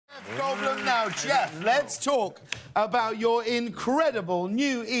Now, Jeff, let's talk about your incredible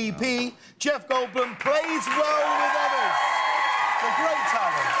new EP, Jeff Goldblum Plays Well with Others. It's a great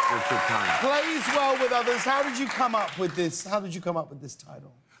title. Plays Well with Others. How did you come up with this? How did you come up with this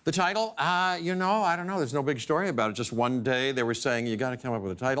title? The title, you know, I don't know. There's no big story about it. Just one day they were saying, you got to come up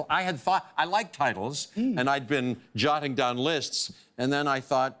with a title. I had thought, I like titles, and I'd been jotting down lists, and then I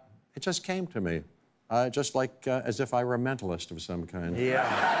thought, it just came to me. Just like as if I were a mentalist of some kind.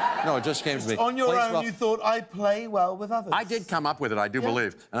 Yeah. No, it just came to me. On your own, you thought, I play well with others. I did come up with it, I do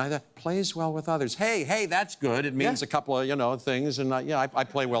believe. And I thought, plays well with others. Hey, that's good. It means a couple of, you know, things. And I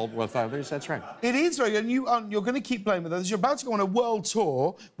play well with others. That's right. It is right. And you're going to keep playing with others. You're about to go on a world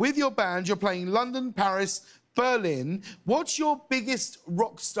tour with your band. You're playing London, Paris, Berlin. What's your biggest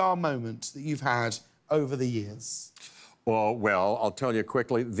rock star moment that you've had over the years? Well, I'll tell you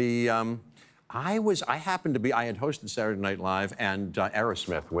quickly. I happened to be, I had hosted Saturday Night Live, and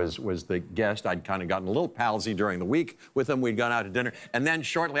Aerosmith was the guest. I'd kind of gotten a little palsy during the week with them. We'd gone out to dinner. And then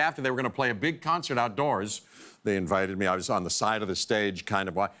shortly after, they were going to play a big concert outdoors. They invited me. I was on the side of the stage, kind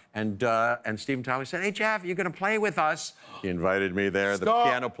of, and Steven Tyler said, hey, Jeff, you're going to play with us. He invited me there, the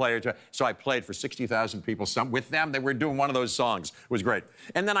piano player. So I played for 60,000 people. With them, they were doing one of those songs. It was great.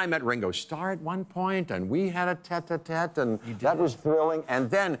 And then I met Ringo Starr at one point, and we had a tete-a-tete, and that was thrilling. And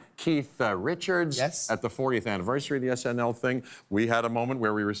then Keith Richards, at the 40th anniversary of the SNL thing, we had a moment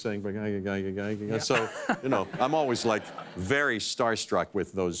where we were saying, so, you know, I'm always, like, very starstruck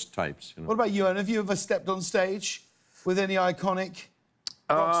with those types. You know? What about you, Owen? Have you ever stepped on stage with any iconic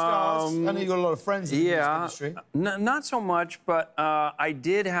rock stars? I know you've got a lot of friends in the music industry. Not so much, but I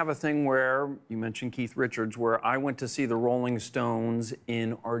did have a thing where, you mentioned Keith Richards, where I went to see the Rolling Stones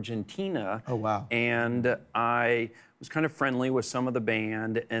in Argentina. Oh, wow. And I was kind of friendly with some of the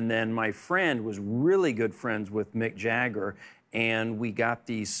band, and then my friend was really good friends with Mick Jagger, and we got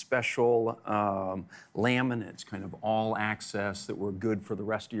these special laminates, kind of all access, that were good for the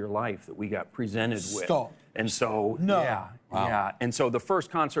rest of your life, that we got presented with. Stop. And so, Wow. And so the first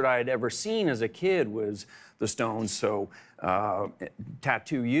concert I had ever seen as a kid was the Stones. So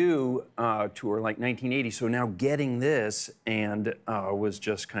Tattoo You tour, like 1980. So now getting this and was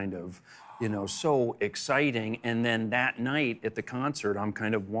just kind of, you know, so exciting. And then that night at the concert, I'm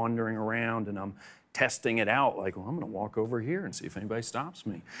kind of wandering around and I'm testing it out, like, well, I'm gonna walk over here and see if anybody stops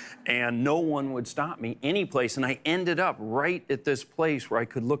me. And no one would stop me any place. And I ended up right at this place where I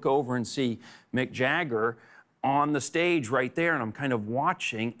could look over and see Mick Jagger on the stage right there, and I'm kind of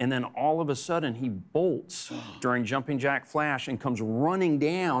watching, and then all of a sudden he bolts during Jumping Jack Flash and comes running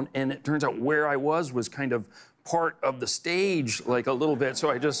down, and it turns out where I was kind of part of the stage, like a little bit,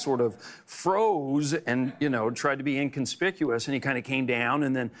 so I just sort of froze and, you know, tried to be inconspicuous, and he kind of came down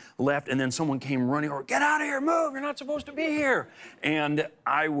and then left, and then someone came running over, get out of here, move, you're not supposed to be here. And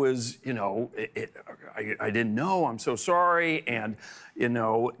I was, you know, I didn't know, I'm so sorry, and, you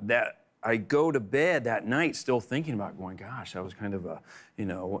know, that I go to bed that night still thinking about going, gosh, that was kind of a, you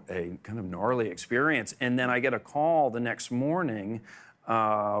know, a kind of gnarly experience. And then I get a call the next morning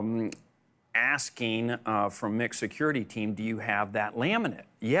asking from Mick's security team, do you have that laminate?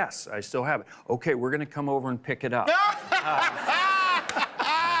 Yes, I still have it. Okay, we're gonna come over and pick it up.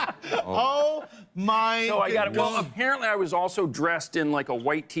 Oh my So I got it. Well, apparently I was also dressed in like a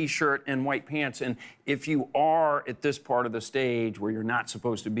white t-shirt and white pants, and if you are at this part of the stage where you're not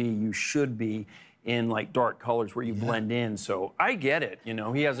supposed to be, you should be in like dark colors where you blend in. So I get it, you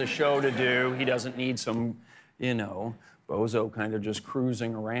know, he has a show to do. He doesn't need some, you know, bozo kind of just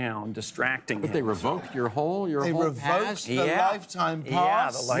cruising around, distracting him. But they revoked your whole pass? They revoked the lifetime pass?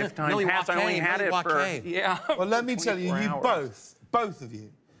 Yeah, the lifetime pass. I only had it for, Well, let me tell you, you both of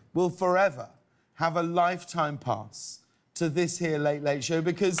you, will forever have a lifetime pass to this here Late Late Show,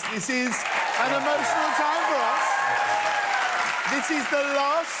 because this is an emotional time for us. This is the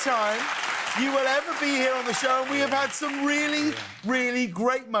last time you will ever be here on the show, and we have had some really, really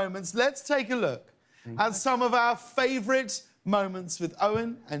great moments. Let's take a look at some of our favourite moments with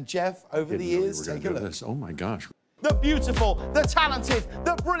Owen and Jeff over the years. Take a look. Oh, my gosh. The beautiful, the talented,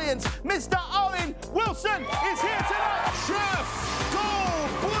 the brilliant Mr. Owen Wilson is here tonight. Jeff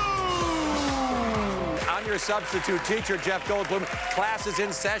Goldblum! I'm your substitute teacher, Jeff Goldblum. Class is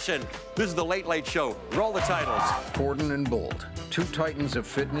in session. This is the Late Late Show. Roll the titles. Corden and Bolt, two titans of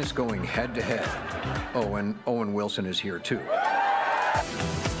fitness going head-to-head. Oh, and Owen Wilson is here, too. Here's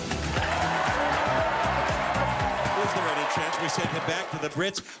the ready chance. We send him back to the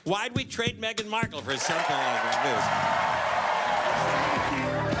Brits. Why'd we trade Meghan Markle for something like this?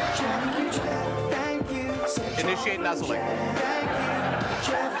 Initiate nuzzling.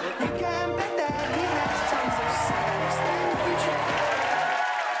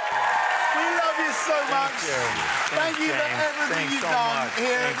 We so much. Thank you for everything you've done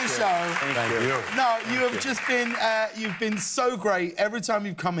here at the show. Thank you. No, you have just been, you've been so great every time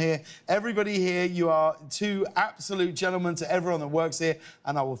you've come here. Everybody here, you are two absolute gentlemen to everyone that works here,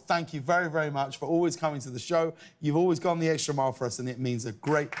 and I will thank you very, very much for always coming to the show. You've always gone the extra mile for us, and it means a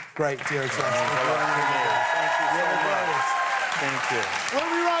great, great deal to us. Thank you so much. Thank you. We'll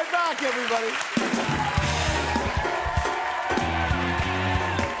be right back, everybody.